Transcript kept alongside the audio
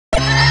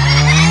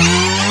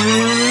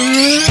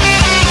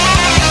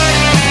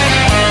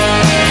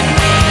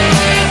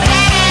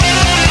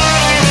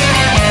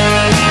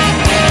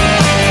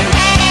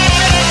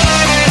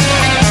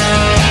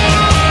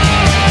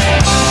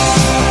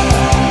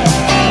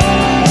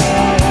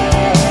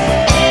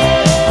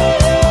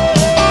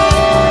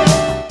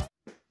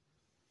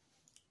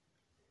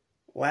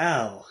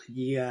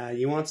Yeah,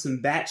 you want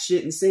some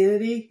batshit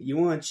insanity? You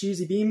want a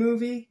cheesy B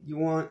movie? You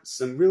want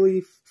some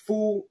really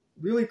cool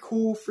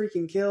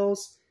freaking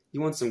kills? You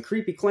want some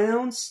creepy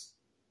clowns?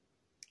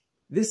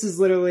 This is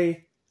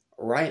literally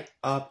right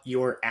up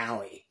your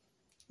alley.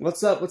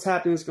 What's up? What's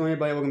happening? What's going on,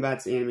 everybody? Welcome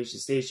back to Animation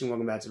Station.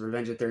 Welcome back to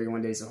Revenge of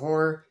 31 Days of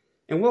Horror.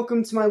 And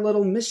welcome to my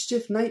little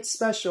Mischief Night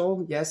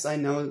special. Yes, I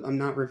know I'm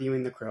not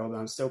reviewing The Crow, but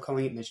I'm still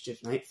calling it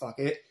Mischief Night. Fuck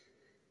it.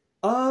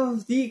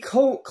 Of the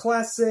cult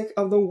classic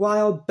of the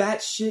wild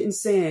batshit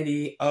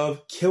insanity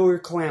of killer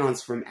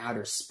clowns from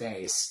outer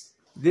space.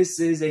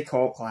 This is a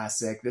cult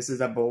classic. This is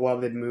a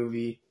beloved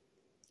movie.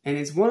 And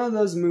it's one of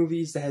those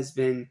movies that has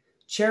been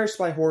cherished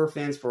by horror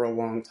fans for a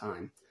long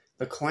time.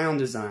 The clown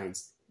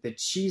designs, the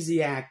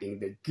cheesy acting,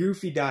 the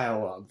goofy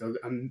dialogue,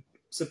 the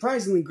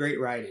surprisingly great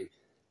writing,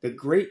 the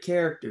great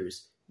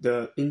characters,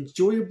 the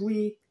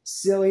enjoyably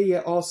silly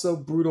yet also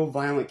brutal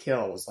violent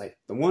kills. Like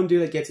the one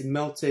dude that gets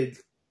melted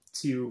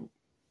to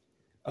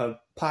a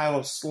pile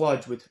of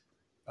sludge with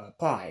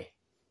pie,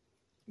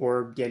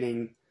 or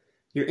getting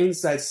your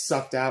insides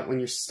sucked out when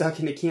you're stuck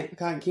in a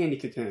cotton candy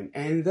cocoon,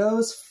 and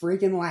those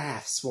freaking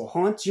laughs will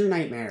haunt your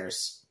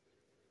nightmares.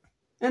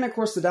 And of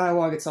course the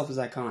dialogue itself is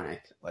iconic,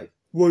 like,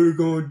 "What are you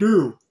gonna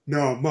do?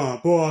 Knock my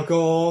block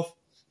off?"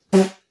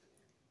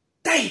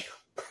 Damn!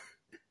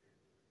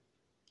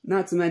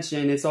 Not to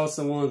mention, it's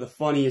also one of the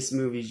funniest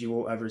movies you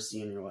will ever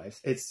see in your life.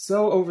 It's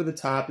so over the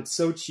top, it's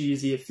so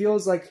cheesy, it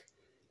feels like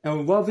a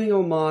loving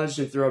homage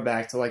and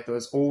throwback to like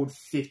those old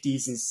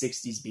 50s and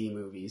 60s B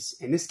movies.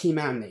 And this came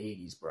out in the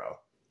 80s, bro.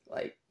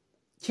 Like,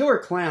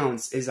 Killer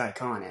Klowns is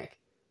iconic.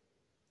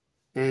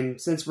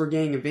 And since we're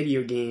getting a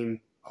video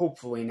game,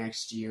 hopefully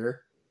next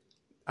year,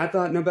 I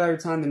thought no better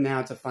time than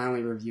now to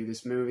finally review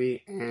this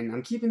movie. And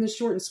I'm keeping this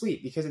short and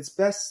sweet because it's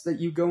best that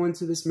you go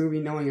into this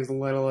movie knowing as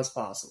little as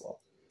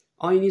possible.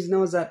 All you need to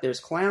know is that there's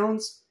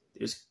clowns,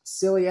 there's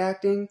silly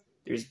acting,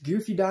 there's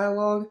goofy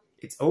dialogue,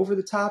 it's over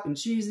the top and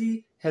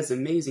cheesy, has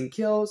amazing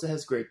kills, it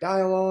has great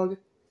dialogue,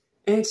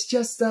 and it's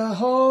just a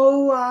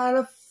whole lot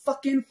of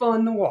fucking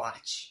fun to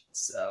watch.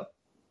 So,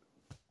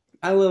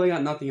 I literally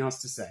got nothing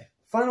else to say.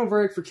 Final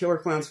verdict for Killer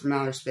Klowns from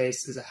Outer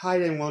Space is a high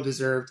and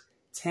well-deserved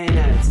 10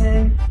 out of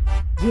 10.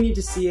 You need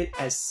to see it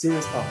as soon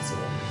as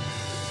possible.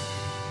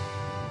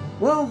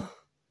 Well,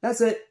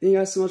 that's it. Thank you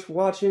guys so much for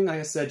watching. Like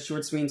I said,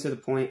 short, sweet, and to the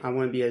point. I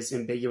want to be as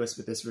ambiguous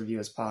with this review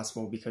as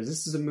possible because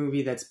this is a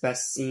movie that's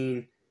best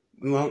seen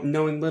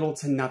knowing little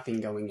to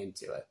nothing going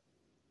into it.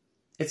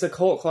 It's a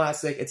cult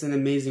classic. It's an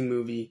amazing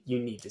movie. You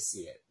need to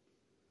see it.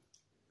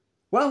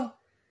 Well,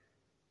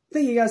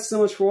 thank you guys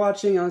so much for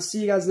watching. I'll see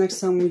you guys next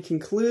time when we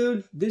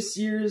conclude this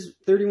year's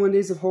 31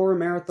 Days of Horror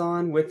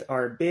Marathon with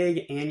our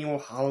big annual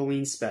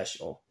Halloween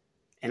special.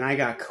 And I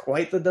got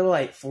quite the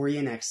delight for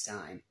you next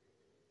time.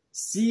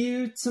 See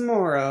you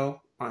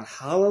tomorrow on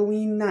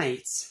Halloween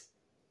night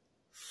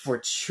for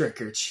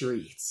trick or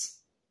treats.